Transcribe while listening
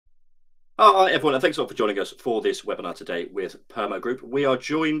Hi, everyone, and thanks a lot for joining us for this webinar today with Permo Group. We are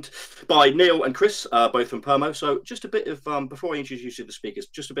joined by Neil and Chris, both from Permo. So just a bit of, before I introduce you to the speakers,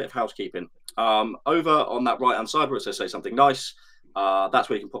 just a bit of housekeeping. Over on that right-hand side where it says say something nice, that's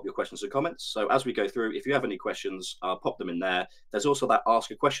where you can pop your questions and comments. So as we go through, if you have any questions, pop them in there. There's also that ask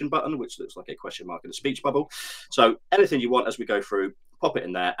a question button, which looks like a question mark in a speech bubble. So anything you want as we go through, pop it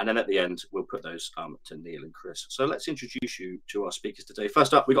in there, and then at the end we'll put those to Neil and Chris. So let's introduce you to our speakers today.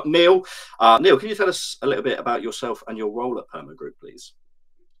 First up, we've got Neil. Neil, can you tell us a little bit about yourself and your role at Permo Group, please?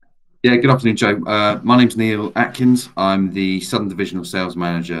 Yeah, good afternoon, Joe. My name's Neil Atkins. I'm the Southern Divisional Sales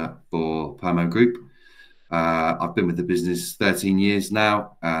Manager for Permo Group. I've been with the business 13 years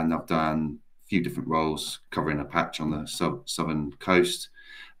now, and I've done a few different roles, covering a patch on the southern coast.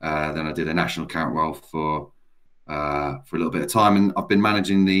 Then I did a national account role for a little bit of time, and I've been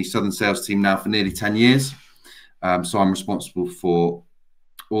managing the southern sales team now for nearly 10 years. So I'm responsible for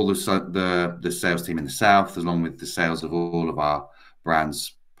all the sales team in the south, along with the sales of all of our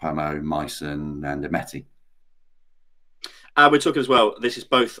brands, Permo, Myson, and Ameti. We're talking as well, this is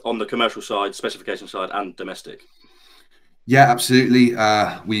both on the commercial side, specification side, and domestic. Yeah, absolutely.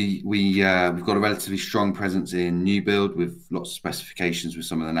 We've got a relatively strong presence in new build with lots of specifications with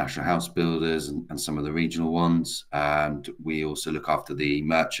some of the national house builders and some of the regional ones. And we also look after the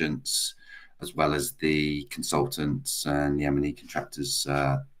merchants as well as the consultants and the M&E contractors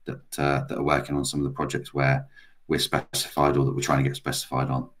that are working on some of the projects where we're specified or that we're trying to get specified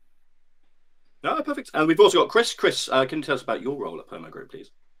on. Oh, perfect. And we've also got Chris. Chris, can you tell us about your role at Permo Group,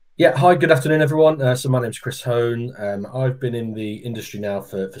 please? Yeah, hi, good afternoon, everyone. So my name's Chris Hone. I've been in the industry now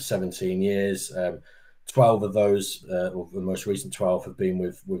for 17 years. 12 of those, or the most recent 12, have been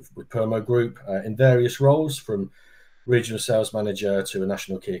with Permo Group in various roles, from regional sales manager to a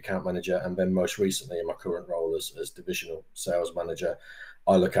national key account manager, and then most recently in my current role as divisional sales manager.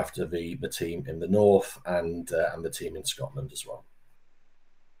 I look after the team in the north and the team in Scotland as well.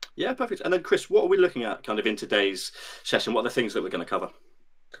 Yeah, perfect. And then, Chris, what are we looking at kind of in today's session? What are the things that we're going to cover?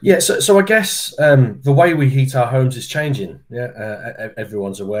 Yeah, so I guess the way we heat our homes is changing. Yeah,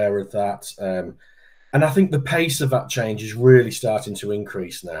 everyone's aware of that, and I think the pace of that change is really starting to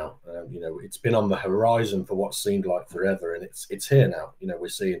increase now. It's been on the horizon for what seemed like forever, and it's here now. We're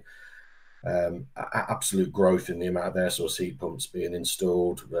seeing absolute growth in the amount of air source heat pumps being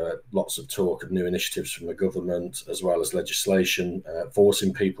installed. Lots of talk of new initiatives from the government, as well as legislation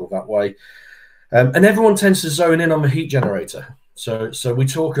forcing people that way, and everyone tends to zone in on the heat generator. So we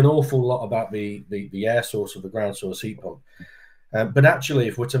talk an awful lot about the air source or the ground source heat pump. But actually,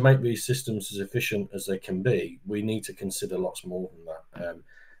 if we're to make these systems as efficient as they can be, we need to consider lots more than that.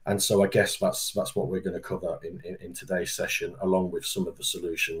 And so I guess that's what we're going to cover in today's session, along with some of the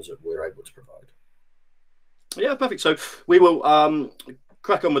solutions that we're able to provide. Yeah, perfect. So we will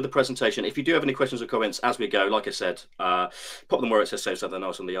crack on with the presentation. If you do have any questions or comments as we go, like I said, pop them where it says save something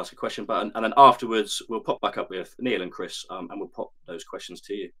else on the ask a question button, and then afterwards we'll pop back up with Neil and Chris, and we'll pop those questions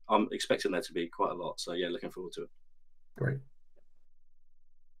to you. I'm expecting there to be quite a lot, so yeah, looking forward to it. Great.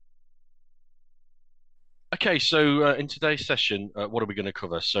 Okay, so in today's session, what are we going to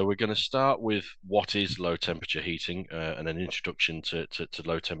cover? So we're going to start with what is low temperature heating and an introduction to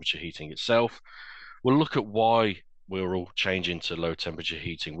low temperature heating itself. We'll look at why we're all changing to low temperature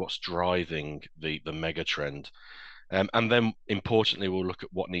heating, what's driving the mega trend. And then importantly, we'll look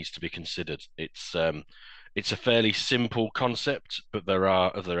at what needs to be considered. It's a fairly simple concept, but there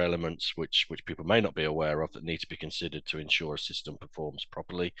are other elements which people may not be aware of that need to be considered to ensure a system performs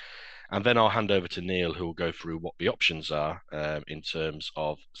properly. And then I'll hand over to Neil, who will go through what the options are in terms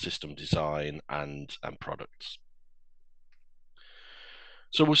of system design and products.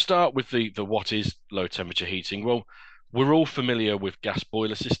 So we'll start with the what is low temperature heating. Well, we're all familiar with gas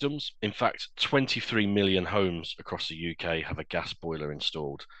boiler systems. In fact, 23 million homes across the UK have a gas boiler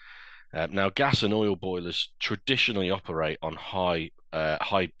installed. Now, gas and oil boilers traditionally operate on high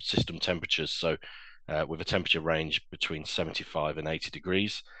system temperatures, so with a temperature range between 75 and 80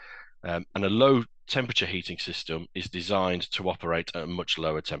 degrees. And a low temperature heating system is designed to operate at a much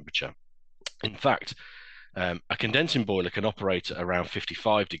lower temperature. In fact, a condensing boiler can operate at around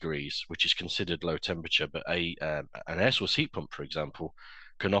 55 degrees, which is considered low temperature, but an air source heat pump, for example,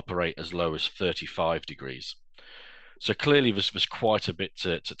 can operate as low as 35 degrees. So clearly there's quite a bit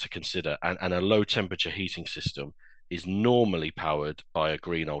to consider, and a low temperature heating system is normally powered by a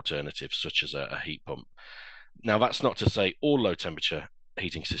green alternative, such as a heat pump. Now, that's not to say all low temperature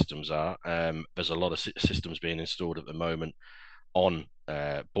heating systems are. There's a lot of systems being installed at the moment on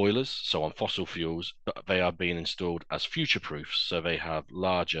boilers, so on fossil fuels, but they are being installed as future proofs. So they have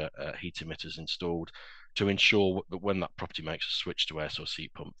larger heat emitters installed to ensure that when that property makes a switch to air source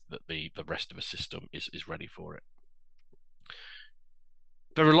heat pump, that the rest of the system is ready for it.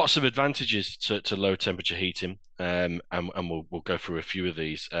 There are lots of advantages to low temperature heating, and we'll go through a few of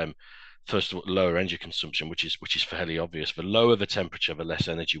these. First of all, lower energy consumption, which is fairly obvious. The lower the temperature, the less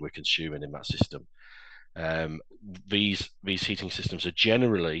energy we're consuming in that system. These heating systems are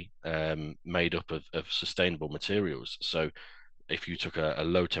generally made up of sustainable materials. So if you took a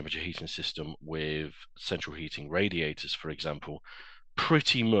low temperature heating system with central heating radiators, for example,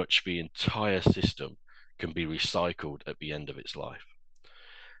 pretty much the entire system can be recycled at the end of its life.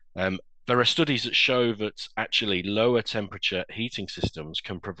 There are studies that show that actually lower temperature heating systems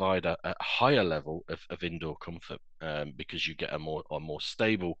can provide a higher level of indoor comfort, because you get a more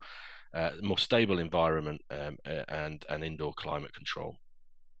stable environment, and indoor climate control.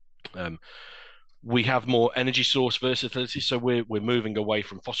 We have more energy source versatility, so we're moving away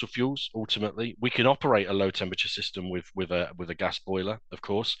from fossil fuels. Ultimately, we can operate a low temperature system with a gas boiler, of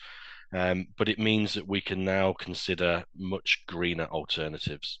course, but it means that we can now consider much greener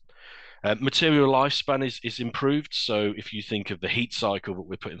alternatives. Material lifespan is improved. So if you think of the heat cycle that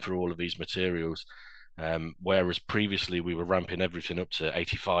we're putting through all of these materials, whereas previously we were ramping everything up to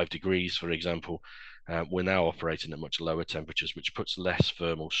 85 degrees, for example, we're now operating at much lower temperatures, which puts less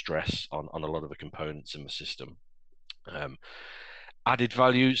thermal stress on a lot of the components in the system. Added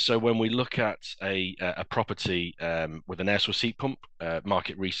value. So when we look at a property with an air source heat pump,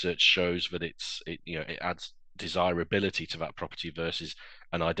 market research shows that it adds desirability to that property versus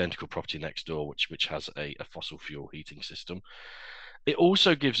an identical property next door, which has a fossil fuel heating system. It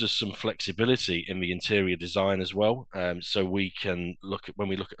also gives us some flexibility in the interior design as well. So we can when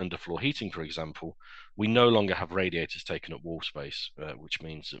we look at underfloor heating, for example, we no longer have radiators taking up wall space, which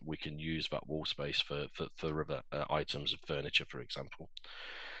means that we can use that wall space for other items of furniture, for example.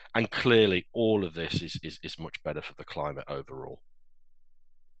 And clearly, all of this is much better for the climate overall.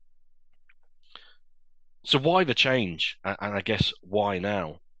 So why the change? And I guess why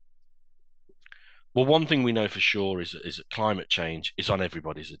now? Well, one thing we know for sure is that climate change is on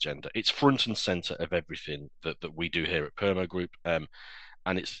everybody's agenda. It's front and center of everything that we do here at Purmo Group, and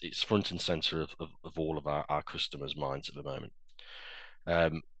it's front and center of all of our customers' minds at the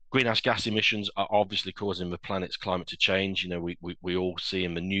moment. Greenhouse gas emissions are obviously causing the planet's climate to change. You know, we all see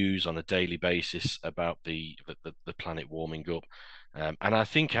in the news on a daily basis about the planet warming up. And I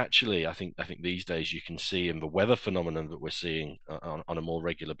think these days you can see in the weather phenomenon that we're seeing on a more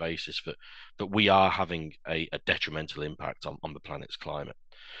regular basis that we are having a detrimental impact on the planet's climate.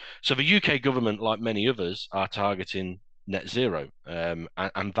 So the UK government, like many others, are targeting net zero,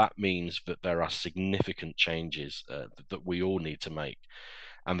 and that means that there are significant changes that we all need to make.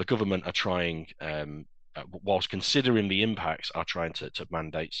 And the government are trying, whilst considering the impacts, are trying to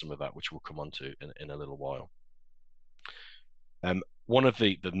mandate some of that, which we'll come on to in a little while. One of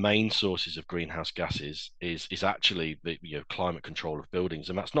the main sources of greenhouse gases is actually the climate control of buildings,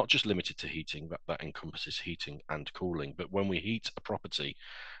 and that's not just limited to heating. That encompasses heating and cooling. But when we heat a property,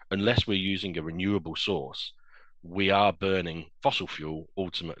 unless we're using a renewable source, we are burning fossil fuel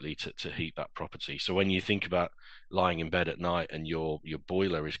ultimately to heat that property. So when you think about lying in bed at night and your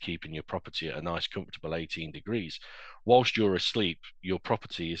boiler is keeping your property at a nice comfortable 18 degrees, whilst you're asleep, your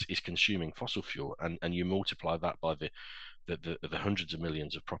property is consuming fossil fuel, and you multiply that by the hundreds of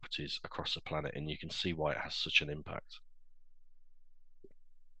millions of properties across the planet, and you can see why it has such an impact.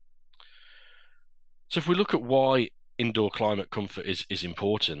 So if we look at why indoor climate comfort is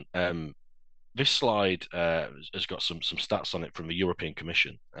important, this slide has got some stats on it from the European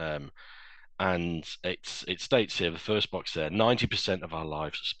Commission, and it states here, the first box there, 90% of our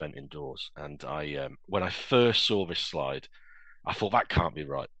lives are spent indoors. And when I first saw this slide, I thought that can't be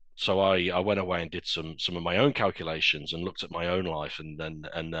right. So I went away and did some of my own calculations and looked at my own life,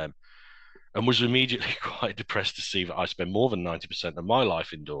 and was immediately quite depressed to see that I spend more than 90% of my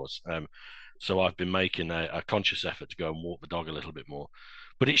life indoors. So I've been making a conscious effort to go and walk the dog a little bit more.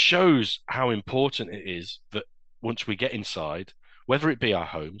 But it shows how important it is that once we get inside, whether it be our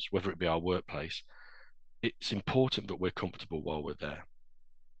homes, whether it be our workplace, it's important that we're comfortable while we're there.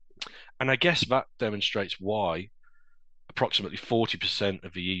 And I guess that demonstrates why approximately 40%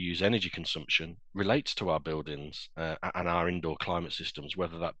 of the EU's energy consumption relates to our buildings and our indoor climate systems,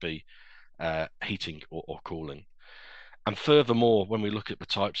 whether that be heating or cooling. And furthermore, when we look at the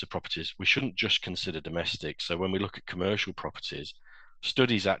types of properties, we shouldn't just consider domestic. So when we look at commercial properties,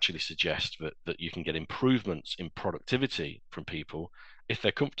 studies actually suggest that you can get improvements in productivity from people if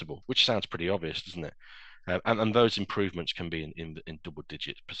they're comfortable, which sounds pretty obvious, doesn't it? And those improvements can be in double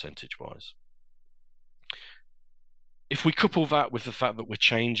digits percentage-wise. If we couple that with the fact that we're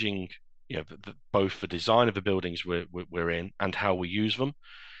changing, both the design of the buildings we're in and how we use them.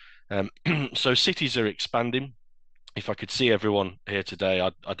 So cities are expanding. If I could see everyone here today,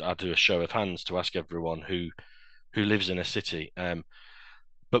 I'd do a show of hands to ask everyone who lives in a city.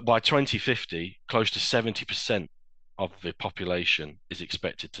 But by 2050, close to 70% of the population is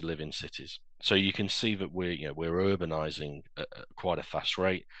expected to live in cities. So you can see that we're urbanizing at quite a fast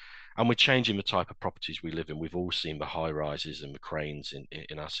rate, and we're changing the type of properties we live in. We've all seen the high rises and the cranes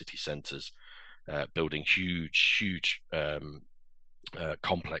in our city centres, building huge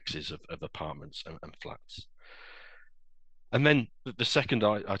complexes of apartments and flats. And then the second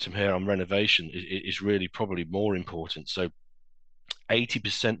item here on renovation is really probably more important. So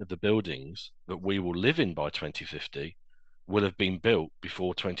 80% of the buildings that we will live in by 2050 will have been built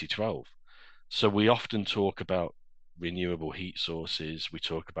before 2012. So we often talk about renewable heat sources, we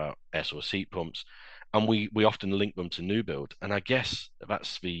talk about air source heat pumps, and we often link them to new build. And I guess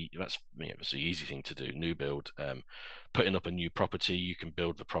that's the easy thing to do. New build, putting up a new property, you can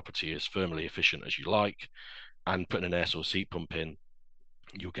build the property as thermally efficient as you like, and putting an air source heat pump in,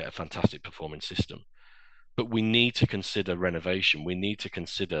 you'll get a fantastic performing system. But we need to consider renovation. We need to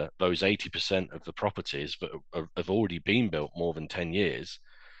consider those 80% of the properties that have already been built more than 10 years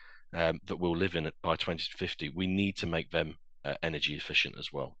that we'll live in by 2050. We need to make them energy efficient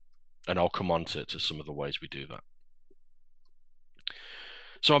as well. And I'll come on to some of the ways we do that.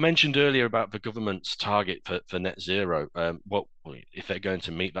 So I mentioned earlier about the government's target for net zero. Well, if they're going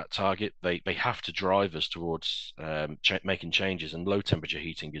to meet that target, they have to drive us towards making changes, and low temperature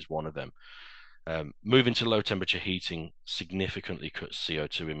heating is one of them. Moving to low temperature heating significantly cuts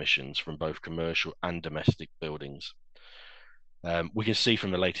CO2 emissions from both commercial and domestic buildings. We can see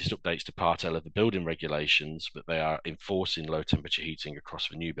from the latest updates to Part L of the building regulations that they are enforcing low temperature heating across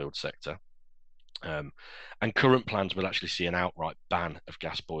the new build sector. And current plans will actually see an outright ban of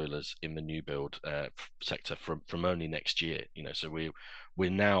gas boilers in the new build sector from only next year. So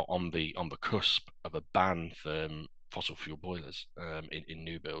we're now on the cusp of a ban for fossil fuel boilers in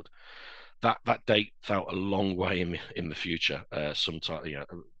new build. That date felt a long way in the future, sometime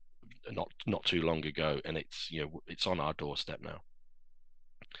not too long ago, and it's on our doorstep now.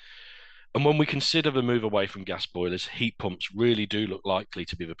 And when we consider the move away from gas boilers, heat pumps really do look likely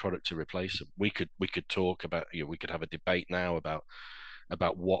to be the product to replace them. We could talk about, we could have a debate now about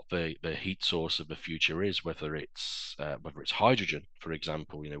what the heat source of the future is, whether it's hydrogen, for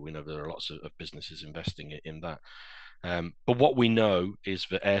example. We know there are lots of businesses investing in that. But what we know is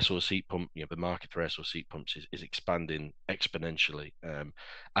that air source heat pump, the market for air source heat pumps is expanding exponentially. And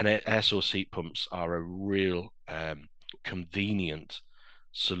air source heat pumps are a real convenient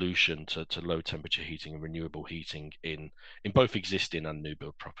solution to low temperature heating and renewable heating in both existing and new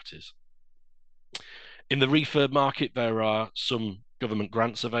build properties. In the refurb market, there are some government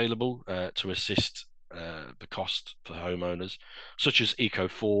grants available to assist the cost for homeowners, such as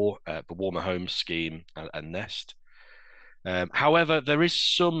Eco4, the Warmer Homes Scheme, and Nest. However, there is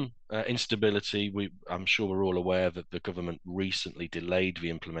some instability. I'm sure we're all aware that the government recently delayed the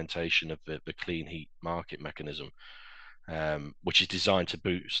implementation of the Clean Heat Market mechanism, which is designed to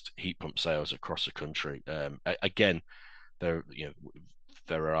boost heat pump sales across the country. Again, there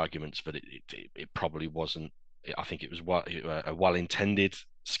are arguments that it probably wasn't. I think it was a well-intended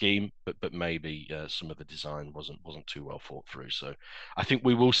scheme, but maybe some of the design wasn't too well thought through. So I think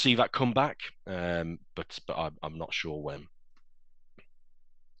we will see that come back, but I'm not sure when.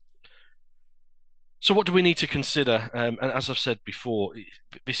 So what do we need to consider? And as I've said before,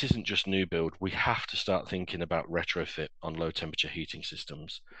 this isn't just new build. We have to start thinking about retrofit on low temperature heating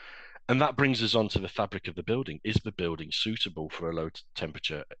systems. And that brings us on to the fabric of the building. Is the building suitable for a low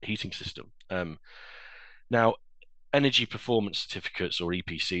temperature heating system? Now, energy performance certificates, or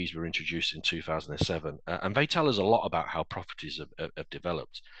EPCs, were introduced in 2007, and they tell us a lot about how properties have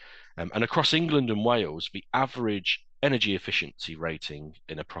developed. And across England and Wales, the average energy efficiency rating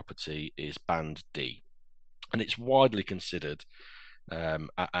in a property is band D, and it's widely considered. And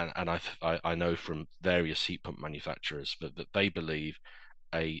I know from various heat pump manufacturers that they believe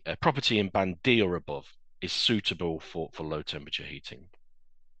a property in band D or above is suitable for low temperature heating.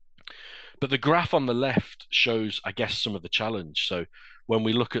 But the graph on the left shows, I guess, some of the challenge. So when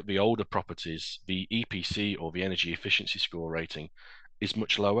we look at the older properties, the EPC, or the energy efficiency score rating, is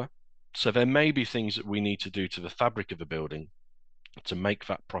much lower. So there may be things that we need to do to the fabric of the building to make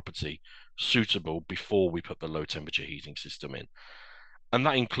that property suitable before we put the low temperature heating system in. And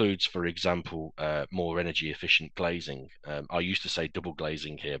that includes, for example, more energy efficient glazing. I used to say double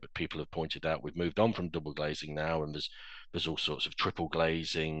glazing here, but people have pointed out we've moved on from double glazing now, and there's all sorts of triple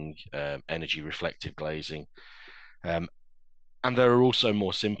glazing, energy reflective glazing. And there are also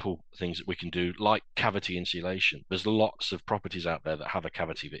more simple things that we can do, like cavity insulation. There's lots of properties out there that have a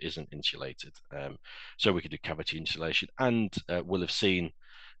cavity that isn't insulated. So we could do cavity insulation, and we'll have seen,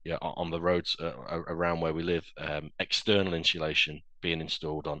 on the roads around where we live, external insulation being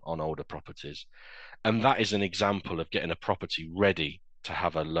installed on older properties. And that is an example of getting a property ready to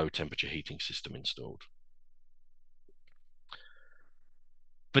have a low temperature heating system installed.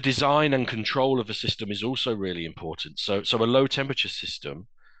 The design and control of the system is also really important. So a low temperature system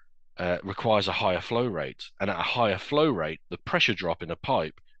requires a higher flow rate, and at a higher flow rate, the pressure drop in a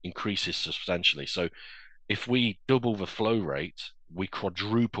pipe increases substantially. So if we double the flow rate, we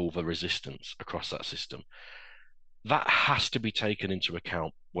quadruple the resistance across that system. That has to be taken into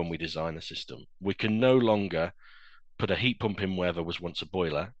account when we design a system. We can no longer put a heat pump in where there was once a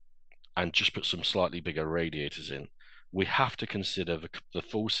boiler and just put some slightly bigger radiators in. We have to consider the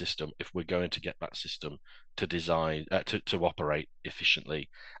full system if we're going to get that system to design to operate efficiently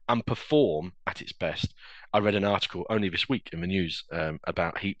and perform at its best. I read an article only this week in the news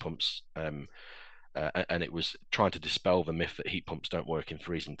about heat pumps, and it was trying to dispel the myth that heat pumps don't work in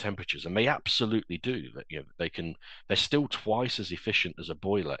freezing temperatures, and they absolutely do. That they're still twice as efficient as a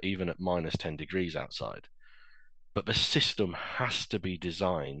boiler, even at minus 10 degrees outside. But the system has to be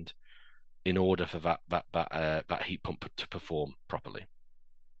designed in order for that heat pump to perform properly.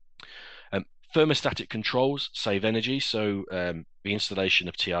 Thermostatic controls save energy, so the installation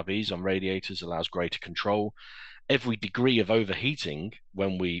of TRVs on radiators allows greater control. Every degree of overheating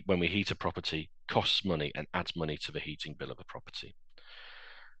when we heat a property costs money and adds money to the heating bill of a property.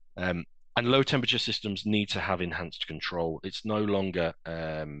 And low temperature systems need to have enhanced control. It's no longer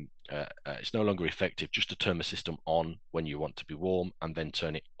effective just to turn the system on when you want to be warm and then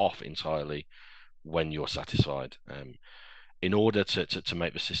turn it off entirely when you're satisfied. In order to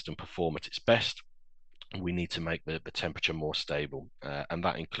make the system perform at its best, we need to make the temperature more stable, and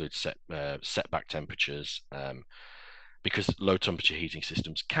that includes setback temperatures, because low temperature heating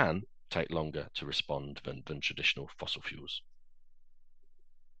systems can take longer to respond than traditional fossil fuels.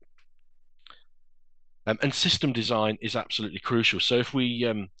 And system design is absolutely crucial. So if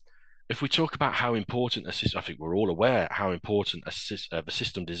we talk about how important a system, I think we're all aware how important the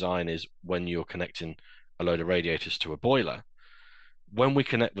system design is when you're connecting a load of radiators to a boiler. When we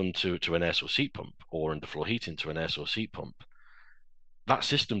connect them to an air source heat pump or underfloor heating to an air source heat pump, that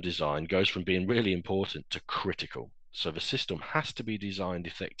system design goes from being really important to critical. So the system has to be designed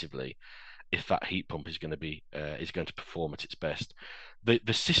effectively if that heat pump is going to perform at its best.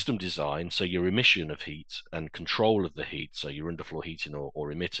 The system design, so your emission of heat and control of the heat, so your underfloor heating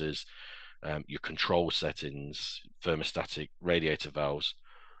or emitters, your control settings, thermostatic radiator valves,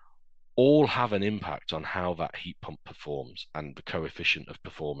 all have an impact on how that heat pump performs and the coefficient of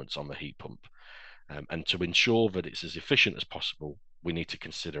performance on the heat pump. And to ensure that it's as efficient as possible, we need to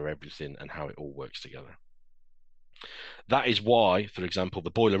consider everything and how it all works together. That is why, for example,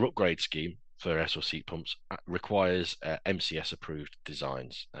 the boiler upgrade scheme for air source heat pumps requires MCS approved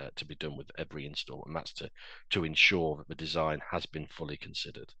designs to be done with every install, and that's to ensure that the design has been fully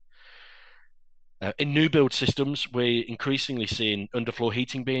considered. In new build systems, we're increasingly seeing underfloor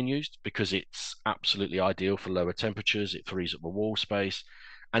heating being used because it's absolutely ideal for lower temperatures. It frees up the wall space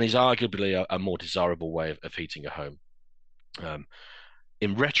and is arguably a more desirable way of heating a home.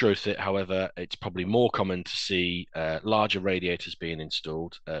 In retrofit, however, it's probably more common to see larger radiators being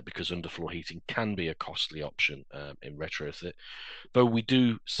installed because underfloor heating can be a costly option in retrofit. Though we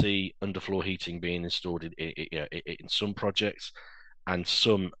do see underfloor heating being installed in some projects, and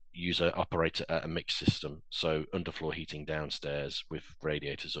some operate a mixed system, so underfloor heating downstairs with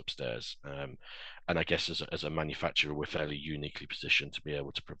radiators upstairs. And I guess as a manufacturer, we're fairly uniquely positioned to be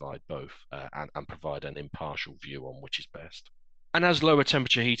able to provide both and provide an impartial view on which is best. And as lower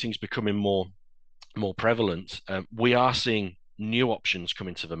temperature heating is becoming more prevalent, we are seeing new options come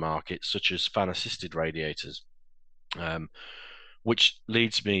into the market, such as fan-assisted radiators, which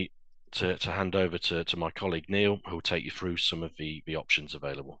leads me to hand over to my colleague Neil, who will take you through some of the options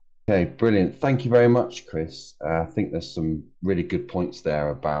available. Okay, brilliant. Thank you very much, Chris. I think there's some really good points there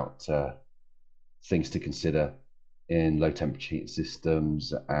about things to consider in low temperature heat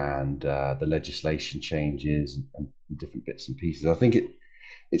systems and the legislation changes and different bits and pieces. I think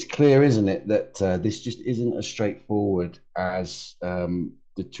it's clear, isn't it, that this just isn't as straightforward as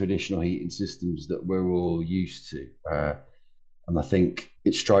the traditional heating systems that we're all used to. And I think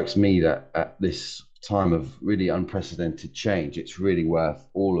it strikes me that at this time of really unprecedented change, it's really worth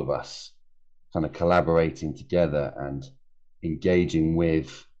all of us kind of collaborating together and engaging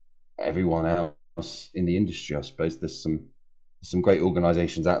with everyone else in the industry. I suppose there's some great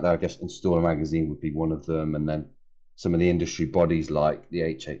organizations out there. I guess Installer Magazine would be one of them, and then some of the industry bodies like the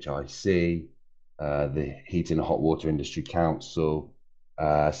HHIC, the Heating and Hot Water Industry Council,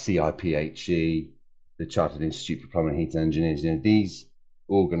 CIPHE, the Chartered Institute for Plumbing and Heating Engineers. These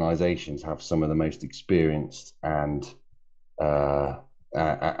organisations have some of the most experienced and clever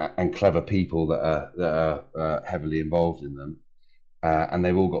people that are heavily involved in them, and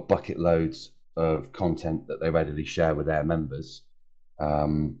they've all got bucket loads of content that they readily share with their members,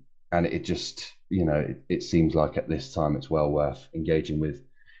 and it just it seems like at this time it's well worth engaging with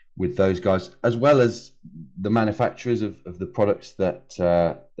those guys, as well as the manufacturers of the products that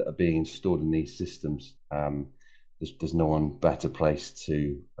are being installed in these systems. There's no one better placed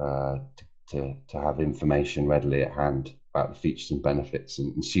to have information readily at hand about the features and benefits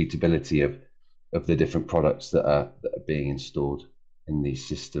and suitability of the different products that are being installed in these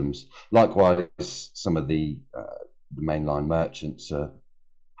systems. Likewise, some of the mainline merchants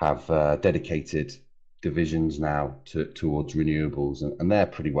have dedicated divisions now towards renewables, and they're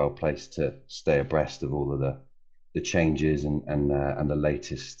pretty well placed to stay abreast of all of the changes and the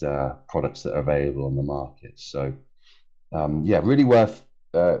latest products that are available on the market. So really worth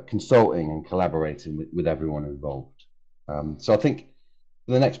consulting and collaborating with everyone involved. So I think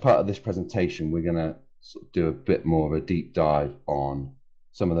for the next part of this presentation, we're going to do a bit more of a deep dive on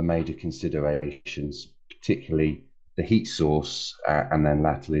some of the major considerations, particularly the heat source, and then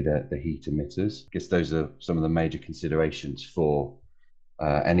latterly the heat emitters. I guess those are some of the major considerations for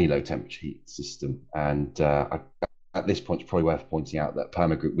any low temperature heat system. And at this point, it's probably worth pointing out that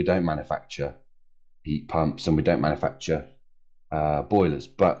Purmo Group, we don't manufacture heat pumps and we don't manufacture boilers,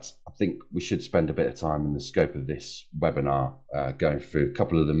 but I think we should spend a bit of time in the scope of this webinar going through a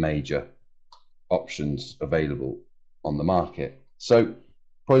couple of the major options available on the market. So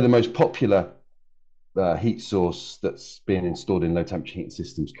probably the most popular heat source that's being installed in low temperature heating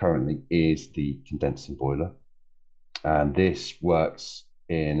systems currently is the condensing boiler, and this works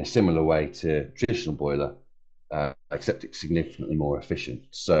in a similar way to traditional boiler, except it's significantly more efficient.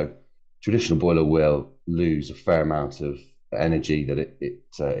 So traditional boiler will lose a fair amount of energy that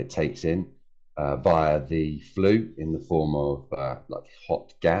it takes in via the flue in the form of like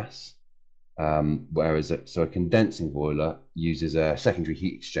hot gas, whereas a condensing boiler uses a secondary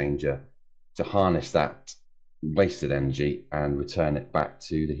heat exchanger to harness that wasted energy and return it back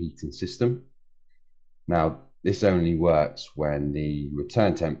to the heating system. Now, this only works when the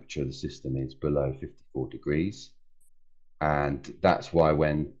return temperature of the system is below 54 degrees. And that's why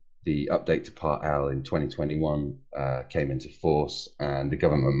when the update to Part L in 2021 came into force and the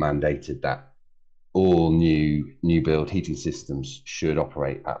government mandated that all new build heating systems should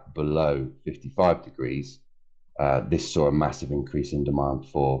operate at below 55 degrees, this saw a massive increase in demand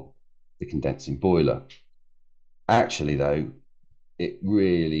for the condensing boiler. Actually, though, it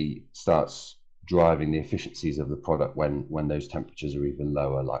really starts driving the efficiencies of the product when those temperatures are even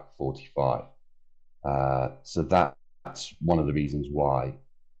lower, like 45. So that's one of the reasons why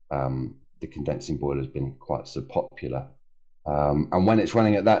the condensing boiler has been quite so popular. And when it's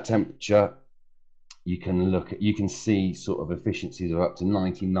running at that temperature, you can see sort of efficiencies of up to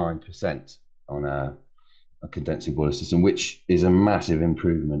 99% on a condensing boiler system, which is a massive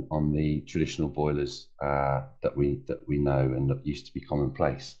improvement on the traditional boilers that we know and that used to be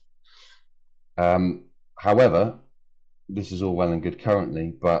commonplace. However, this is all well and good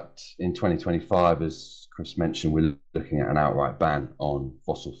currently, but in 2025, as Chris mentioned, we're looking at an outright ban on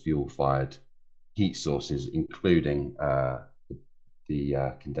fossil fuel fired heat sources, including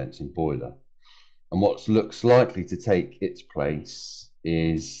the condensing boiler. And what looks likely to take its place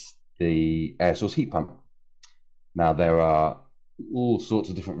is the air source heat pump. Now, there are all sorts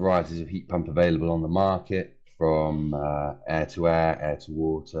of different varieties of heat pump available on the market, from air to air, air to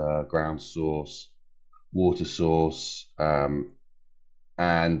water, ground source, water source. And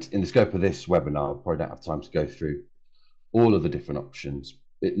in the scope of this webinar, I probably don't have time to go through all of the different options.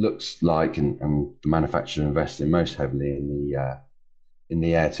 It looks like, and the manufacturer investing most heavily in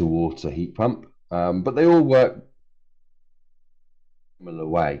the air to water heat pump, but they all work in a similar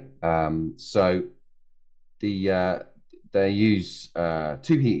way. So they use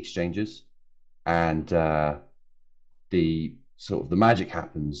two heat exchangers, and the magic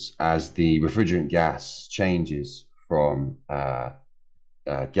happens as the refrigerant gas changes from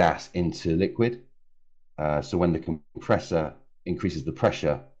gas into liquid. So when the compressor increases the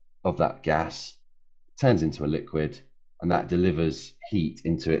pressure of that gas, it turns into a liquid, and that delivers heat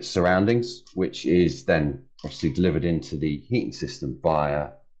into its surroundings, which is then obviously delivered into the heating system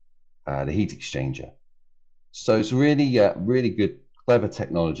via the heat exchanger. So it's really, really good, clever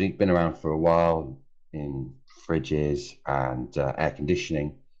technology, been around for a while in fridges and air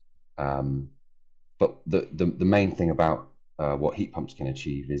conditioning. but the main thing about what heat pumps can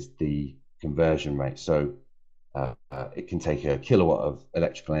achieve is the conversion rate. So it can take a kilowatt of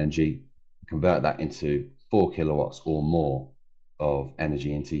electrical energy, convert that into 4 kilowatts or more of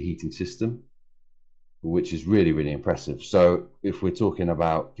energy into a heating system, which is really, really impressive. So if we're talking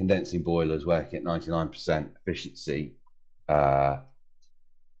about condensing boilers working at 99% efficiency,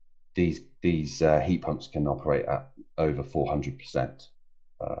 these heat pumps can operate at over 400%,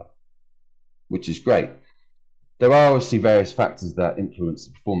 which is great. There are obviously various factors that influence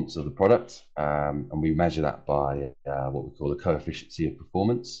the performance of the product, and we measure that by what we call the coefficient of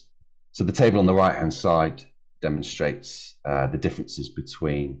performance. So the table on the right-hand side demonstrates the differences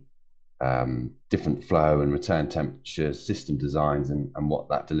between different flow and return temperatures, system designs, and what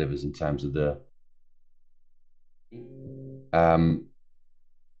that delivers in terms of the.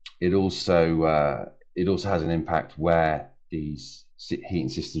 It also has an impact where these heating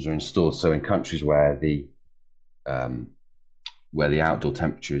systems are installed. So in countries where the outdoor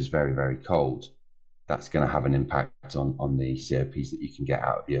temperature is very, very cold, that's going to have an impact on the COPs that you can get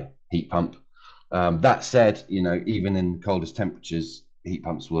out of your heat pump. That said, even in the coldest temperatures, heat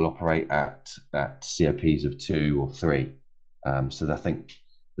pumps will operate at COPs of 2 or 3. So I think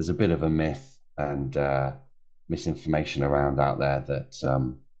there's a bit of a myth and misinformation around out there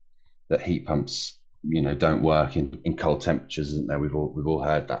that heat pumps, don't work in cold temperatures, isn't there? We've all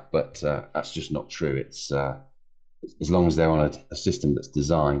heard that, but that's just not true. It's as long as they're on a system that's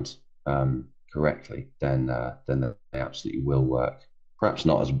designed correctly, then they absolutely will work. Perhaps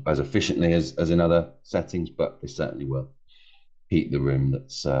not as efficiently as in other settings, but they certainly will heat the room that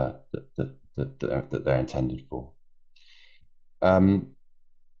they're intended for.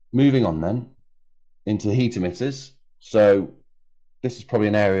 Moving on then into heat emitters. So this is probably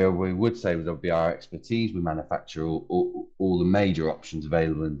an area where we would say that would be our expertise. We manufacture all the major options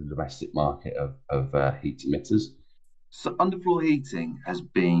available in the domestic market of heat emitters. So underfloor heating has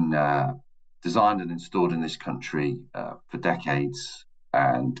been designed and installed in this country for decades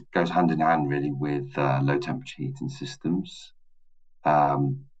and goes hand in hand really with low temperature heating systems.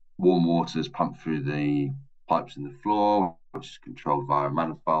 Warm water is pumped through the pipes in the floor, which is controlled via a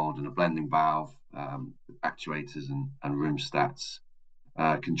manifold and a blending valve, actuators and room stats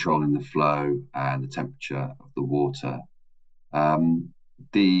controlling the flow and the temperature of the water.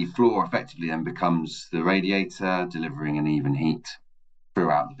 The floor effectively then becomes the radiator, delivering an even heat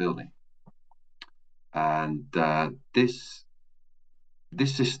throughout the building. And this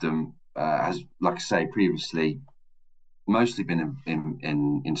system has, like I say previously, mostly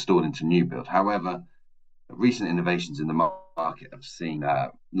been installed into new build. However, recent innovations in the market have seen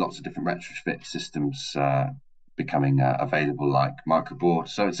lots of different retrofit systems becoming available, like microbore.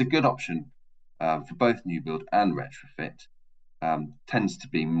 So it's a good option for both new build and retrofit. Tends to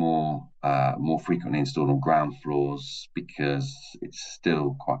be more frequently installed on ground floors because it's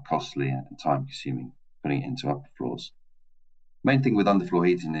still quite costly and time consuming putting it into upper floors. Main thing with underfloor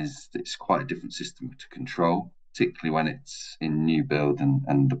heating is it's quite a different system to control, particularly when it's in new build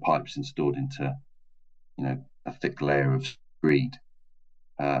and the pipes installed into a thick layer of screed.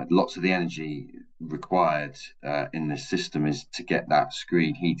 Lots of the energy required in this system is to get that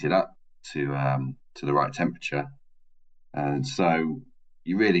screed heated up to the right temperature. And so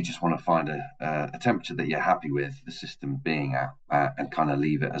you really just want to find a temperature that you're happy with the system being at and kind of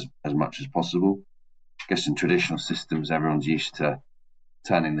leave it as much as possible. I guess in traditional systems, everyone's used to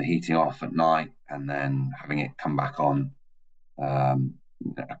turning the heating off at night and then having it come back on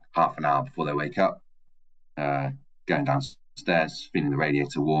half an hour before they wake up, going downstairs, feeling the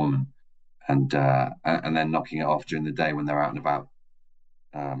radiator warm, and then knocking it off during the day when they're out and about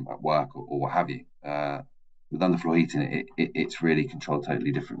at work or what have you. With underfloor heating, it's really controlled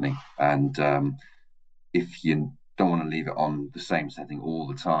totally differently. And if you don't want to leave it on the same setting all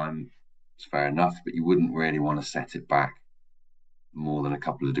the time, it's fair enough, but you wouldn't really want to set it back more than a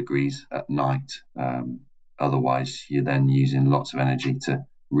couple of degrees at night. Otherwise, you're then using lots of energy to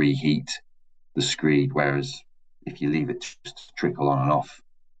reheat the screed, whereas if you leave it just to trickle on and off,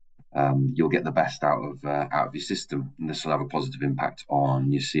 you'll get the best out of your system, and this will have a positive impact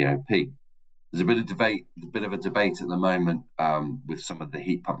on your COP. There's a bit of a debate at the moment with some of the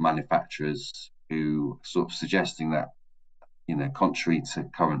heat pump manufacturers who are sort of suggesting that, contrary to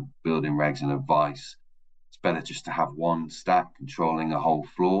current building regs and advice, it's better just to have one stat controlling a whole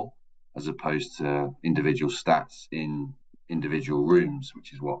floor as opposed to individual stats in individual rooms,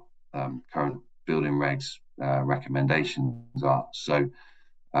 which is what current building regs recommendations are. So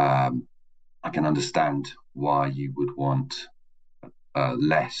I can understand why you would want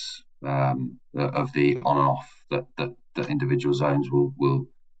less of the on and off that individual zones will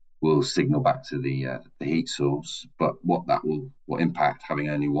will signal back to the heat source. But what impact having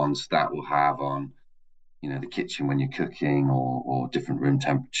only one stat will have on, the kitchen when you're cooking, or different room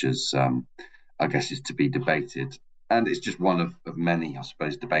temperatures, I guess, is to be debated. And it's just one of many, I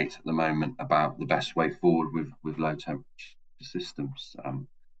suppose, debates at the moment about the best way forward with low temperature systems.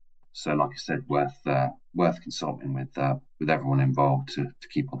 So, like I said, worth consulting with everyone involved to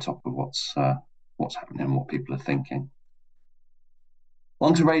keep on top of what's happening and what people are thinking.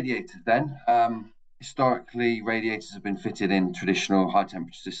 On to radiators then. Historically, radiators have been fitted in traditional high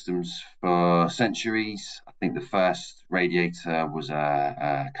temperature systems for centuries. I think the first radiator was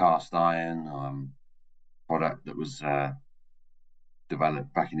a cast iron product that was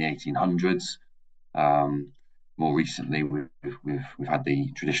developed back in the 1800s. More recently, we've had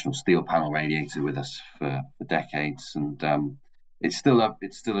the traditional steel panel radiator with us for decades, and it's still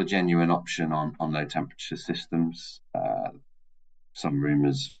a genuine option on low temperature systems. Some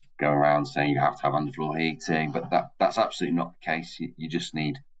rumours go around saying you have to have underfloor heating, but that's absolutely not the case. You just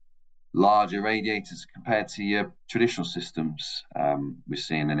need larger radiators compared to your traditional systems. We're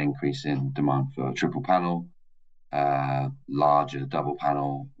seeing an increase in demand for triple panel, larger double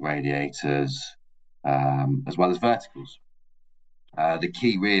panel radiators, as well as verticals. The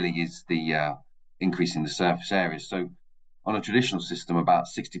key really is the increase in the surface area. So on a traditional system, about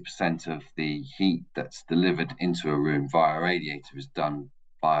 60% of the heat that's delivered into a room via a radiator is done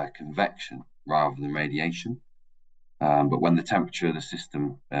via convection rather than radiation. But when the temperature of the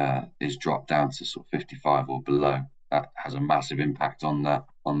system is dropped down to sort of 55 or below, that has a massive impact on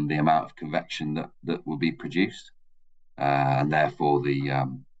the amount of convection that will be produced, and therefore the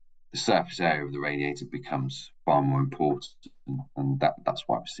surface area of the radiator becomes far more important, and that's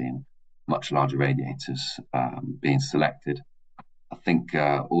why we're seeing much larger radiators being selected. I think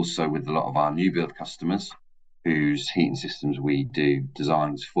also with a lot of our new build customers whose heating systems we do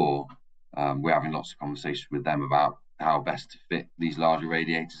designs for, we're having lots of conversations with them about how best to fit these larger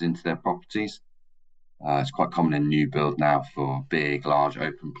radiators into their properties. It's quite common in new build now for big, large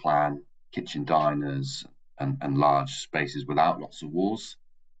open plan kitchen diners and large spaces without lots of walls.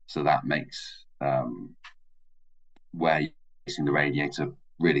 So that makes where you're placing the radiator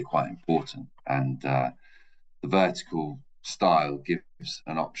really quite important. And the vertical style gives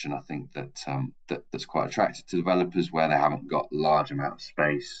an option, I think, that's quite attractive to developers where they haven't got large amount of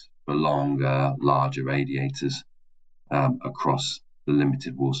space for longer, larger radiators across the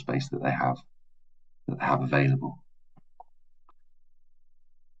limited wall space that they have available.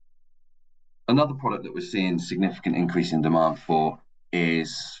 Another product that we're seeing significant increase in demand for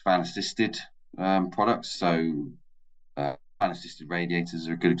is fan-assisted products. So fan-assisted radiators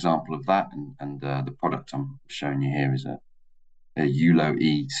are a good example of that, and the product I'm showing you here is a Ulo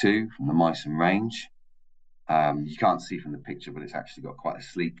E2 from the Myson range. You can't see from the picture, but it's actually got quite a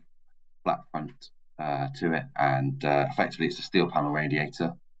sleek flat front to it, and effectively it's a steel panel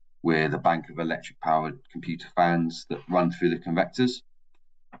radiator with a bank of electric powered computer fans that run through the convectors.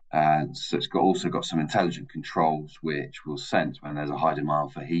 And so it's also got some intelligent controls which will sense when there's a high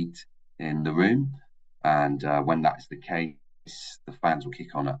demand for heat in the room, and when that's the case, the fans will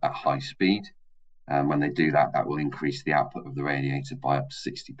kick on at high speed, and when they do that, that will increase the output of the radiator by up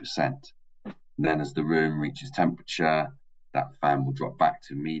to 60%. And then as the room reaches temperature, that fan will drop back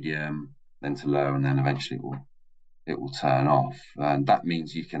to medium, then to low, and then eventually it will turn off. And that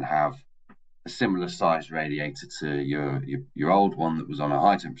means you can have a similar size radiator to your old one that was on a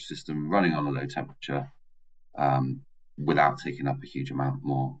high temperature system running on a low temperature, without taking up a huge amount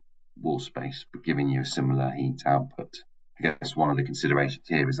more wall space, but giving you a similar heat output. I guess one of the considerations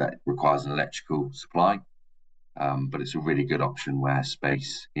here is that it requires an electrical supply, but it's a really good option where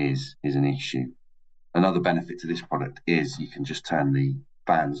space is an issue. Another benefit to this product is you can just turn the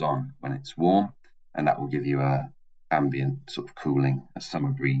fans on when it's warm, and that will give you a ambient sort of cooling, a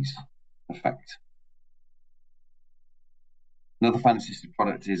summer breeze effect. Another fan-assisted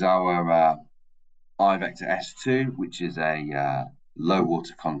product is our iVector S2, which is a low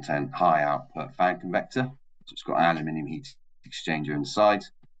water content, high output fan convector. So it's got an aluminium heat exchanger inside,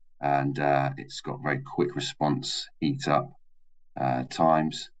 and it's got very quick response heat up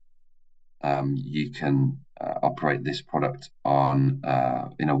times. You can operate this product on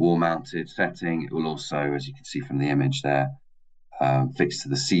in a wall mounted setting. It will also, as you can see from the image there, fix to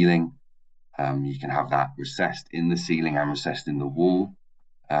the ceiling. You can have that recessed in the ceiling and recessed in the wall.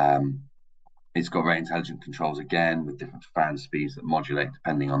 It's got very intelligent controls again with different fan speeds that modulate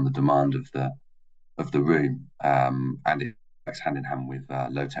depending on the demand of the room, and it works hand in hand with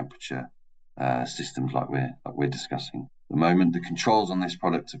low temperature systems like we're discussing at the moment. The controls on this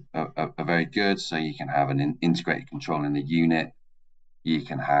product are very good, so you can have an integrated control in the unit, You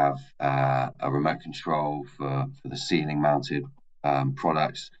can have a remote control for the ceiling mounted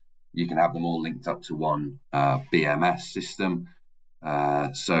products. You can have them all linked up to one BMS system.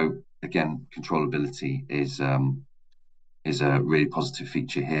 So again, controllability is a really positive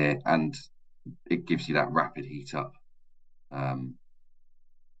feature here, and it gives you that rapid heat up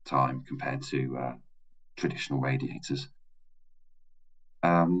time compared to traditional radiators.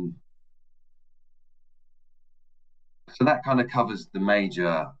 So that kind of covers the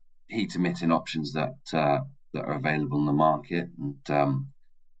major heat emitting options that are available in the market. And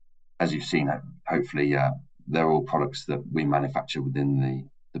as you've seen, hopefully they're all products that we manufacture within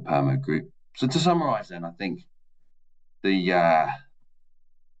the Purmo Group. So to summarize then, I think the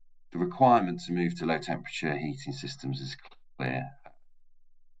requirement to move to low temperature heating systems is clear.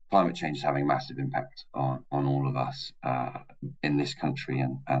 Climate change is having a massive impact on all of us in this country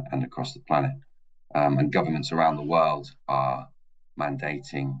and across the planet. And governments around the world are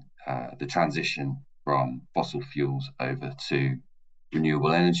mandating the transition from fossil fuels over to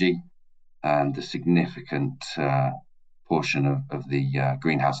renewable energy, and the significant portion of the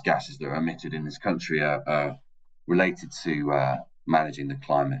greenhouse gases that are emitted in this country are related to managing the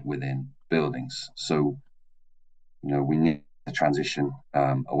climate within buildings. So, we need a transition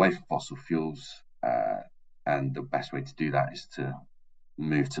away from fossil fuels, and the best way to do that is to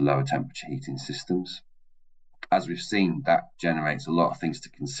move to lower temperature heating systems. As we've seen, that generates a lot of things to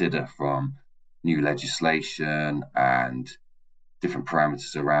consider, from new legislation and different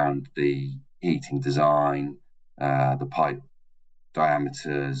parameters around the heating design, the pipe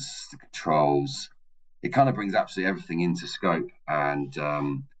diameters, the controls. It kind of brings absolutely everything into scope, and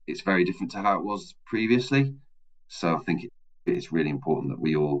it's very different to how it was previously. So I think it's really important that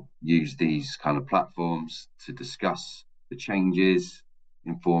we all use these kind of platforms to discuss the changes,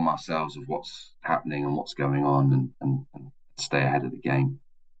 inform ourselves of what's happening and what's going on, and stay ahead of the game.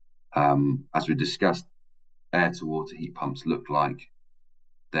 As we discussed, air to water heat pumps look like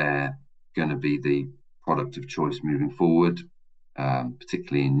they're going to be the product of choice moving forward,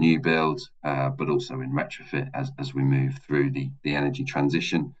 particularly in new builds, but also in retrofit as we move through the energy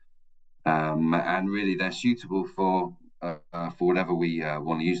transition. And really, they're suitable for whatever we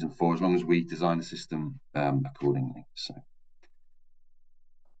want to use them for, as long as we design the system accordingly. So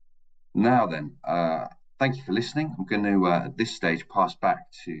now then, thank you for listening. I'm going to, at this stage, pass back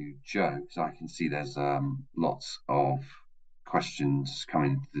to Joe, because I can see there's lots of questions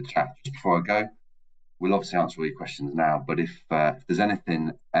coming to the chat. Just before I go, we'll obviously answer all your questions now, but if there's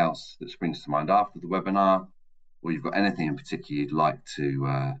anything else that springs to mind after the webinar, or you've got anything in particular you'd like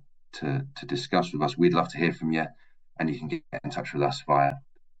to discuss with us, we'd love to hear from you, and you can get in touch with us via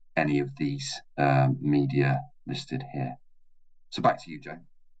any of these media listed here. So back to you, Joe.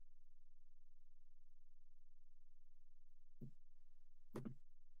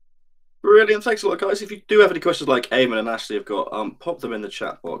 Brilliant. Thanks a lot, guys. If you do have any questions like Eamon and Ashley have got, pop them in the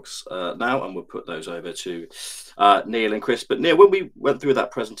chat box now, and we'll put those over to Neil and Chris. But Neil, when we went through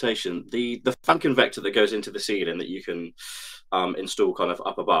that presentation, the fan convector that goes into the ceiling that you can install kind of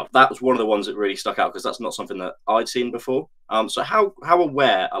up above, that was one of the ones that really stuck out, because that's not something that I'd seen before. So how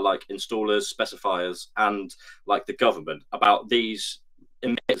aware are like installers, specifiers, and like the government about these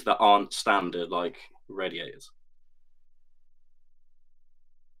emitters that aren't standard, like radiators?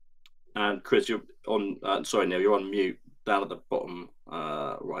 And Chris, you're on. Sorry, Neil, you're on mute down at the bottom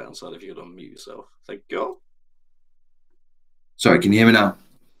right hand side. If you could unmute yourself, thank you. Sorry, can you hear me now?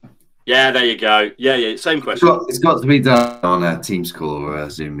 Yeah, there you go. Yeah, same question. It's got to be done on a Teams call or a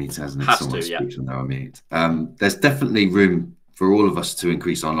Zoom meet, hasn't it? Has Someone to, yeah. speaks when they're on mute. There's definitely room for all of us to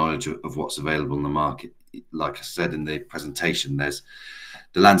increase our knowledge of what's available in the market. Like I said in the presentation,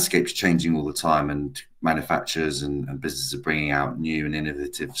 the landscape's changing all the time, and manufacturers and businesses are bringing out new and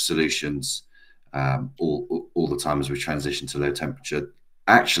innovative solutions all the time as we transition to low temperature.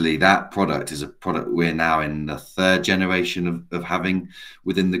 Actually, that product is a product we're now in the third generation of having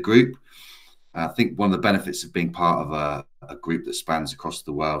within the group. I think one of the benefits of being part of a group that spans across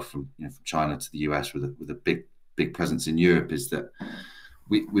the world, from China to the US, with a big presence in Europe, is that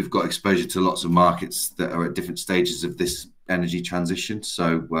we've got exposure to lots of markets that are at different stages of this energy transition.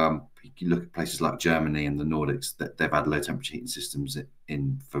 So you look at places like Germany and the Nordics, that they've had low temperature heating systems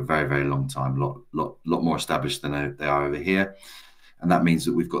in for a very, very long time, lot more established than they are over here. And that means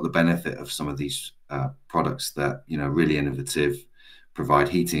that we've got the benefit of some of these products that really innovative, provide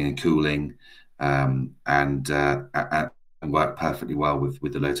heating and cooling, and work perfectly well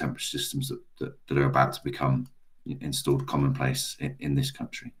with the low temperature systems that are about to become installed commonplace in this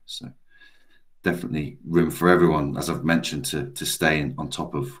country. So definitely room for everyone, as I've mentioned, to stay on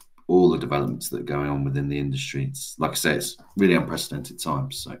top of all the developments that are going on within the industry. It's, like I say, it's really unprecedented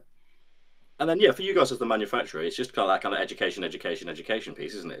times. So. And then, yeah, for you guys as the manufacturer, it's just kind of that kind of education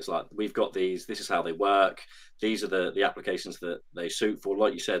piece, isn't it? It's like, we've got these, this is how they work. These are the applications that they suit for.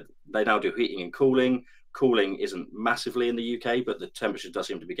 Like you said, they now do heating and cooling. Cooling isn't massively in the UK, but the temperature does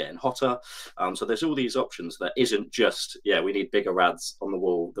seem to be getting hotter. So there's all these options that isn't just, yeah, we need bigger rads on the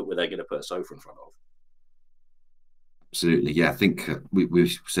wall that we're then going to put a sofa in front of. Absolutely, yeah. I think we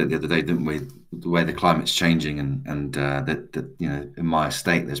said the other day, didn't we, the way the climate's changing, and that you know, in my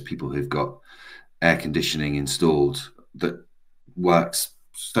estate, there's people who've got air conditioning installed that works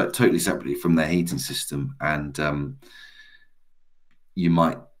totally separately from their heating system, and you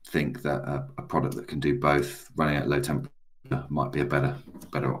might think that a product that can do both, running at low temperature, might be a better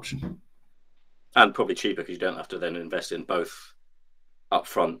option, and probably cheaper, because you don't have to then invest in both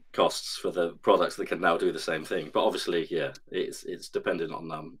upfront costs for the products that can now do the same thing. But obviously, yeah, it's dependent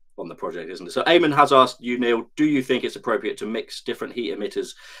on the project, isn't it? So Eamon has asked you, Neil, do you think it's appropriate to mix different heat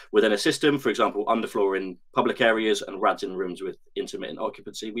emitters within a system, for example, underfloor in public areas and rads in rooms with intermittent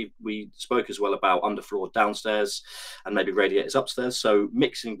occupancy? We spoke as well about underfloor downstairs and maybe radiators upstairs. So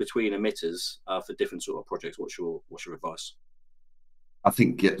mixing between emitters for different sort of projects, what's your advice? I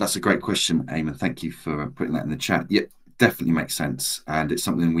think, yeah, that's a great question, Eamon. Thank you for putting that in the chat. Yeah, definitely makes sense, and it's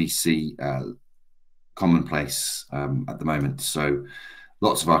something we see commonplace at the moment. So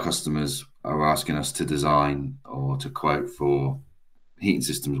lots of our customers are asking us to design or to quote for heating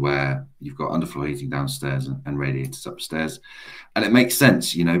systems where you've got underfloor heating downstairs and radiators upstairs. And it makes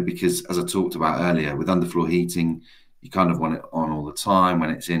sense, you know, because as I talked about earlier, with underfloor heating, you kind of want it on all the time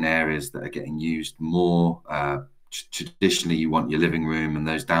when it's in areas that are getting used more. Traditionally, you want your living room and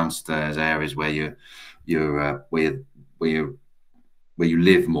those downstairs areas where you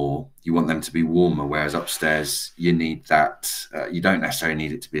live more, you want them to be warmer, whereas upstairs you need that, you don't necessarily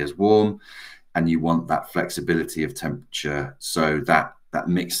need it to be as warm, and you want that flexibility of temperature. So that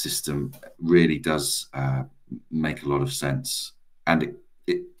mixed system really does make a lot of sense, and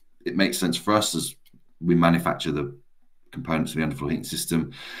it makes sense for us as we manufacture the components of the underfloor heating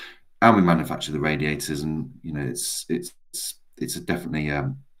system and we manufacture the radiators, and you know, it's definitely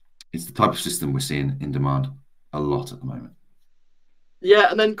it's the type of system we're seeing in demand a lot at the moment. Yeah,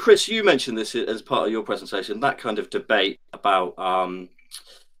 and then Chris, you mentioned this as part of your presentation, that kind of debate about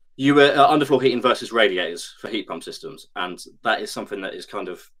you were underfloor heating versus radiators for heat pump systems, and that is something that is kind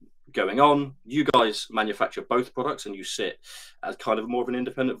of going on. You guys manufacture both products and you sit as kind of more of an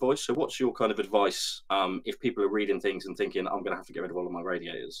independent voice. So what's your kind of advice if people are reading things and thinking, I'm going to have to get rid of all of my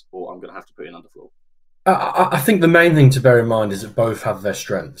radiators, or I'm going to have to put in underfloor? I think the main thing to bear in mind is that both have their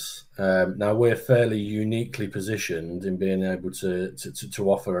strengths. Now, we're fairly uniquely positioned in being able to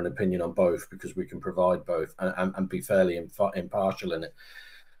offer an opinion on both, because we can provide both and be fairly impartial in it.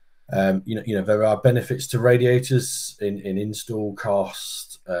 You know, there are benefits to radiators in install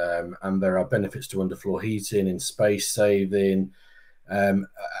cost, and there are benefits to underfloor heating in space saving.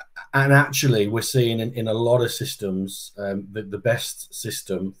 And actually, we're seeing in a lot of systems the best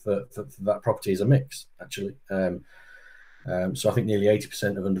system for that property is a mix, actually. So I think nearly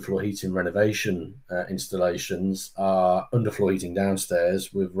 80% of underfloor heating renovation installations are underfloor heating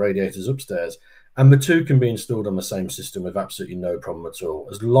downstairs with radiators upstairs. And the two can be installed on the same system with absolutely no problem at all,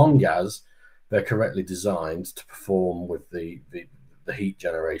 as long as they're correctly designed to perform with the heat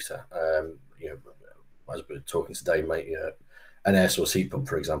generator. You know, as we're talking today, an air source heat pump,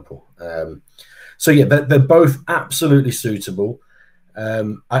 for example. So yeah, they're both absolutely suitable.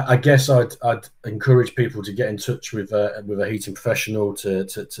 I guess I'd encourage people to get in touch with a heating professional to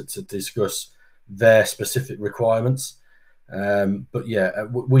discuss their specific requirements. But yeah,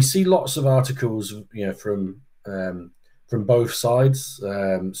 we see lots of articles, you know, from both sides.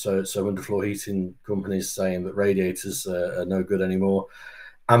 So underfloor heating companies saying that radiators are no good anymore,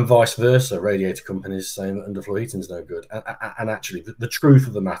 and vice versa, radiator companies saying that underfloor heating is no good. And actually, the truth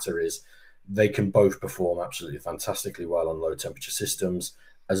of the matter is they can both perform absolutely fantastically well on low temperature systems,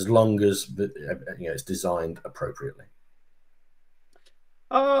 as long as it's designed appropriately.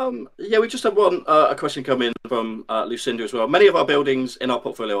 Yeah, we just had a question come in from Lucinda as well. Many of our buildings in our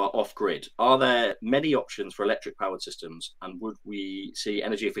portfolio are off-grid. Are there many options for electric-powered systems, and would we see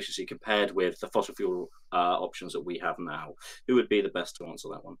energy efficiency compared with the fossil fuel options that we have now? Who would be the best to answer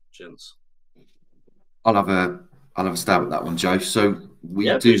that one, gents? I'll have a stab at that one, Joe. So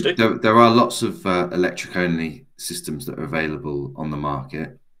do. There are lots of electric-only systems that are available on the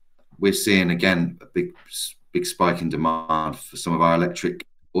market. We're seeing again a big spike in demand for some of our electric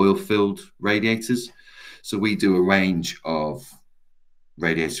oil-filled radiators. So we do a range of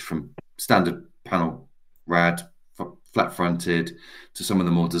radiators from standard panel rad flat fronted to some of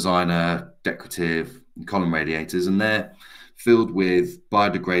the more designer, decorative column radiators, and they're filled with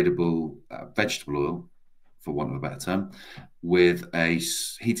biodegradable vegetable oil, for want of a better term, with a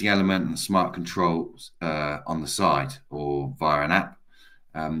heating element and smart controls on the side or via an app.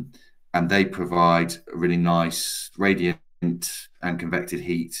 And they provide a really nice radiant and convected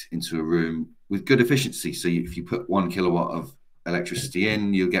heat into a room with good efficiency. So if you put 1 kilowatt of electricity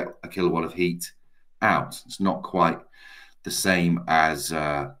in, you'll get a kilowatt of heat out. It's not quite the same as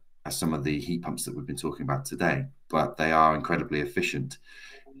some of the heat pumps that we've been talking about today, but they are incredibly efficient.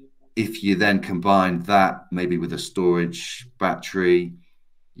 If you then combine that maybe with a storage battery,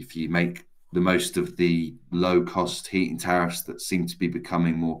 if you make the most of the low-cost heating tariffs that seem to be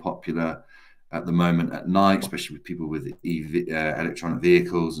becoming more popular at the moment at night, especially with people with electronic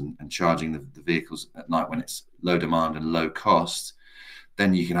vehicles and charging the vehicles at night when it's low demand and low cost,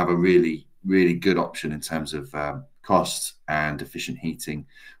 then you can have a really, really good option in terms of cost and efficient heating,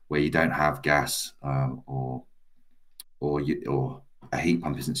 where you don't have gas or a heat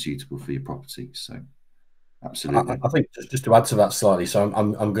pump isn't suitable for your property. So absolutely. I think just to add to that slightly, so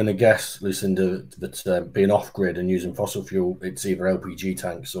I'm going to guess, Lucinda, that being off grid and using fossil fuel, it's either LPG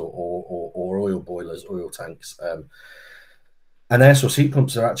tanks or oil boilers, oil tanks. And air source heat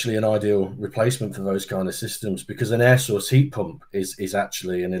pumps are actually an ideal replacement for those kind of systems, because an air source heat pump is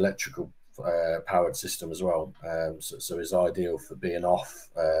actually an electrical powered system as well. So it's ideal for being off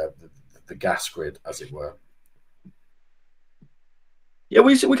the gas grid, as it were. Yeah,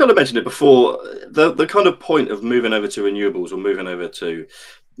 we kind of mentioned it before. The kind of point of moving over to renewables or moving over to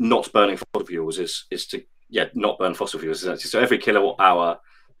not burning fossil fuels is to not burn fossil fuels, essentially. So every kilowatt hour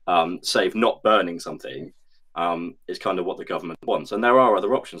save not burning something is kind of what the government wants. And there are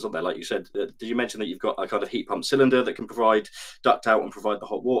other options, aren't there? Like you said, did you mention that you've got a kind of heat pump cylinder that can provide duct out and provide the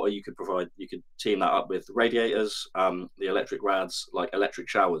hot water? You could team that up with radiators, the electric rads, like electric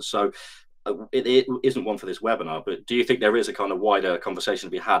showers. So it isn't one for this webinar, but do you think there is a kind of wider conversation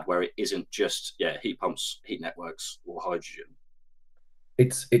to be had where it isn't just heat pumps, heat networks, or hydrogen?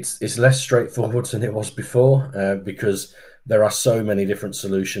 It's less straightforward than it was before, because there are so many different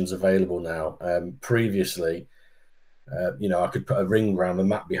solutions available now. Previously, I could put a ring around the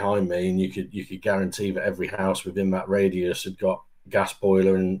map behind me, and you could guarantee that every house within that radius had got gas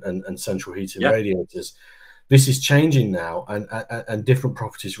boiler and central heating radiators. This is changing now, and different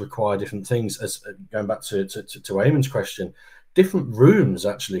properties require different things. As going back to Eamon's question, different rooms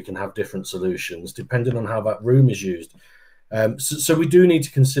actually can have different solutions depending on how that room is used. So we do need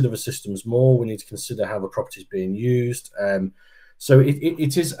to consider the systems more. We need to consider how the property is being used. So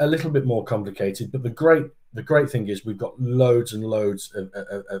it is a little bit more complicated, but the great thing is we've got loads and loads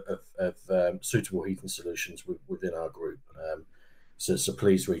of suitable heating solutions within our group. So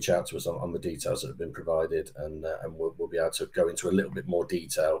please reach out to us on the details that have been provided, and we'll be able to go into a little bit more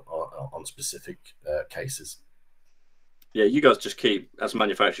detail on specific cases. Yeah, you guys just keep, as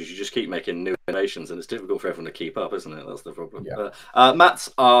manufacturers, you just keep making new innovations, and it's difficult for everyone to keep up, isn't it? That's the problem. Yeah. Matt's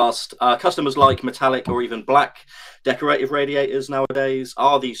asked, customers like metallic or even black decorative radiators nowadays,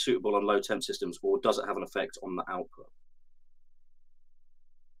 are these suitable on low temp systems, or does it have an effect on the output?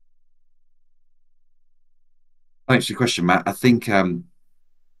 Thanks for your question, Matt. I think the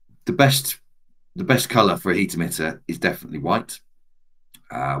best color for a heat emitter is definitely white.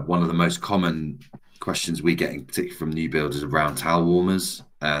 One of the most common questions we get, particularly from new builders, around towel warmers,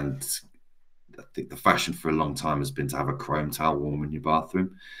 and I think the fashion for a long time has been to have a chrome towel warmer in your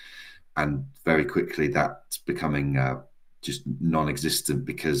bathroom, and very quickly that's becoming just non-existent,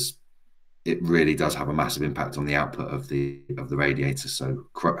 because it really does have a massive impact on the output of the radiator. So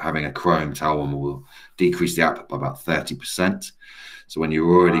having a chrome towel warmer will decrease the output by about 30%. So when you're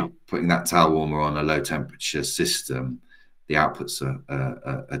already putting that towel warmer on a low temperature system, the outputs are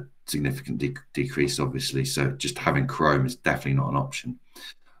a significant decrease, obviously. So just having chrome is definitely not an option.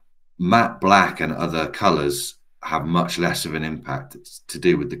 Matte black and other colors have much less of an impact. It's to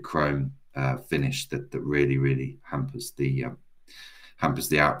do with the chrome finish that really hampers the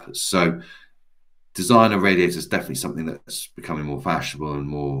output. So designer radiators is definitely something that's becoming more fashionable and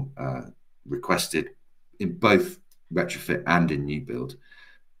more requested in both retrofit and in new build.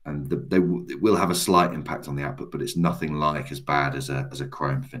 And it will have a slight impact on the output, but it's nothing like as bad as a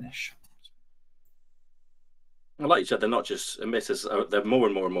chrome finish. Well, like you said, they're not just emitters; they're more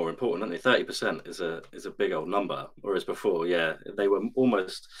and more important, aren't they? 30% is a big old number, whereas before, they were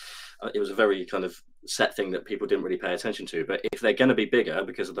almost. It was a very kind of set thing that people didn't really pay attention to. But if they're going to be bigger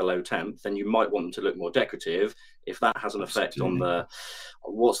because of the low temp, then you might want them to look more decorative. If that has an effect on the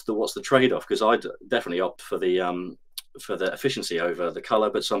what's the trade-off? Because I'd definitely opt for the for the efficiency over the color,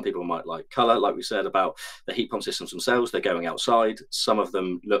 but some people might like color. Like we said about the heat pump systems themselves, they're going outside. Some of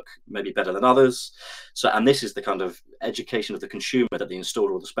them look maybe better than others. So, and this is the kind of education of the consumer that the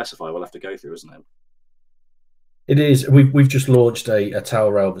installer or the specifier will have to go through, isn't it? It is. We've just launched a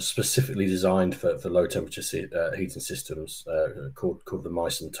towel rail that's specifically designed for low temperature heating systems called the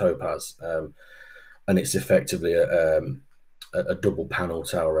Myson Topaz, and it's effectively a double panel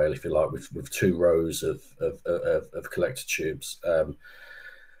towel rail, if you like, with 2 rows of collector tubes.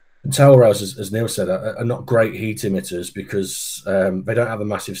 Towel rails, as Neil said, are not great heat emitters because they don't have a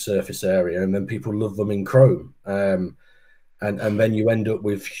massive surface area, and then people love them in chrome. And then you end up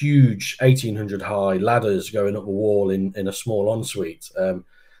with huge 1800 high ladders going up the wall in a small ensuite.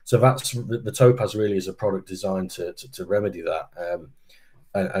 So that's the Topaz really is a product designed to remedy that.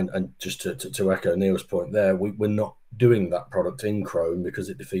 And just to echo Neil's point there, we're not doing that product in chrome because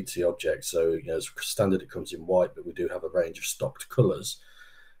it defeats the object. So, you know, as standard, it comes in white, but we do have a range of stocked colours,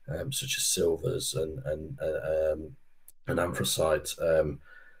 such as silvers and anthracite,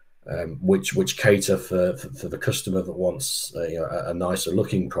 which cater for the customer that wants a nicer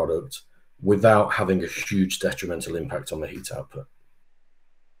looking product without having a huge detrimental impact on the heat output.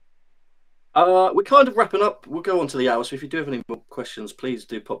 We're kind of wrapping up. We'll go on to the hour. So if you do have any more questions, please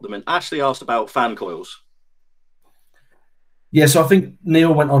do pop them in. Ashley asked about fan coils. Yeah, so I think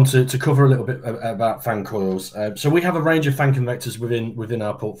Neil went on to cover a little bit about fan coils. So we have a range of fan convectors within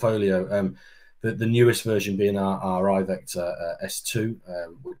our portfolio. The newest version being our iVector S2,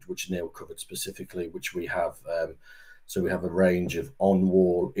 which Neil covered specifically, which we have. So we have a range of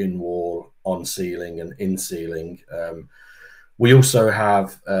on-wall, in-wall, on-ceiling, and in-ceiling. We also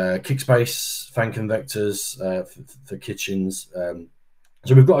have Kickspace fan convectors for kitchens.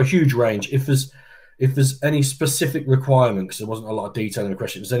 So we've got a huge range. If there's any specific requirement, because there wasn't a lot of detail in the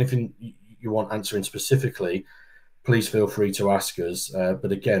question, if there's anything you want answering specifically, please feel free to ask us.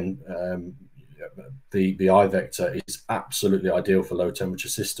 But again, the iVector is absolutely ideal for low temperature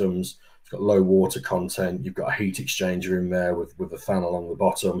systems. It's got low water content. You've got a heat exchanger in there with a fan along the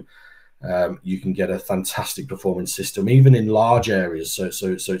bottom. You can get a fantastic performing system, even in large areas. So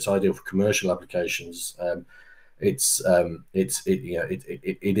it's ideal for commercial applications. It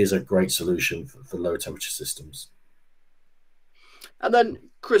is a great solution for low temperature systems. And then,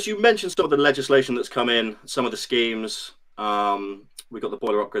 Chris, you mentioned some of the legislation that's come in, some of the schemes. We've got the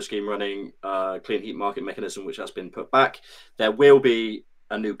boiler upgrade scheme running, clean heat market mechanism, which has been put back. There will be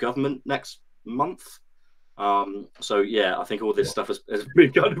a new government next month. So yeah, I think all this stuff has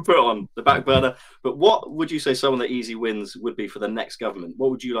been kind of put on the back burner. But what would you say some of the easy wins would be for the next government?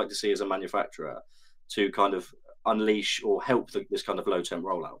 What would you like to see as a manufacturer to kind of unleash or help this kind of low temp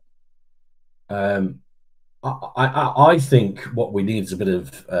rollout? I think what we need is a bit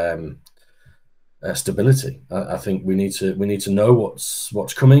of stability. I think we need to know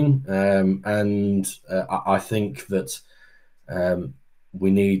what's coming, and I think that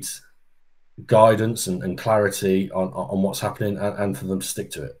we need guidance and clarity on what's happening, and for them to stick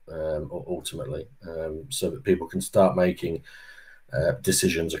to it ultimately, so that people can start making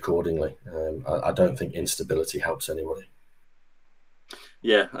decisions accordingly. I don't think instability helps anybody.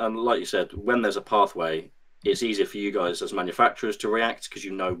 Yeah, and like you said, when there's a pathway, it's easier for you guys as manufacturers to react because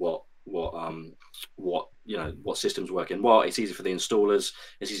you know what systems work in what. It's easy for the installers,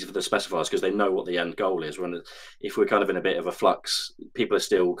 it's easy for the specifiers because they know what the end goal is. When if we're kind of in a bit of a flux, people are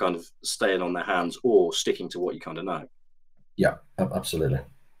still kind of staying on their hands or sticking to what you kind of know. Yeah, absolutely.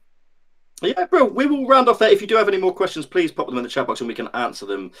 Yeah, bro, we will round off there. If you do have any more questions, please pop them in the chat box and we can answer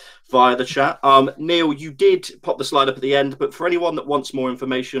them via the chat. Neil, you did pop the slide up at the end, but for anyone that wants more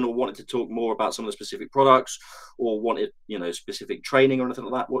information or wanted to talk more about some of the specific products or wanted, specific training or anything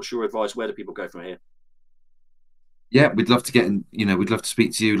like that, what's your advice? Where do people go from here? Yeah, we'd love to we'd love to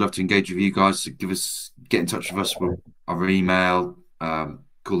speak to you. We'd love to engage with you guys. Get in touch with us with our email,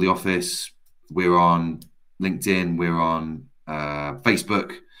 call the office. We're on LinkedIn. We're on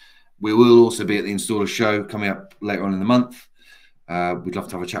Facebook. We will also be at the Installer Show coming up later on in the month. We'd love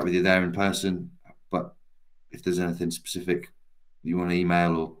to have a chat with you there in person. But if there's anything specific you want to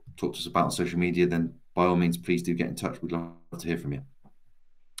email or talk to us about on social media, then by all means, please do get in touch. We'd love to hear from you.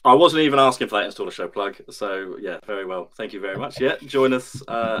 I wasn't even asking for that Installer Show plug. So, yeah, very well. Thank you very much. Yeah, join us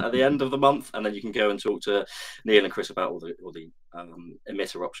at the end of the month, and then you can go and talk to Neil and Chris about all the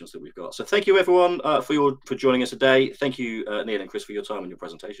emitter options that we've got. So thank you, everyone, for joining us today. Thank you, Neil and Chris, for your time and your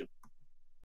presentation.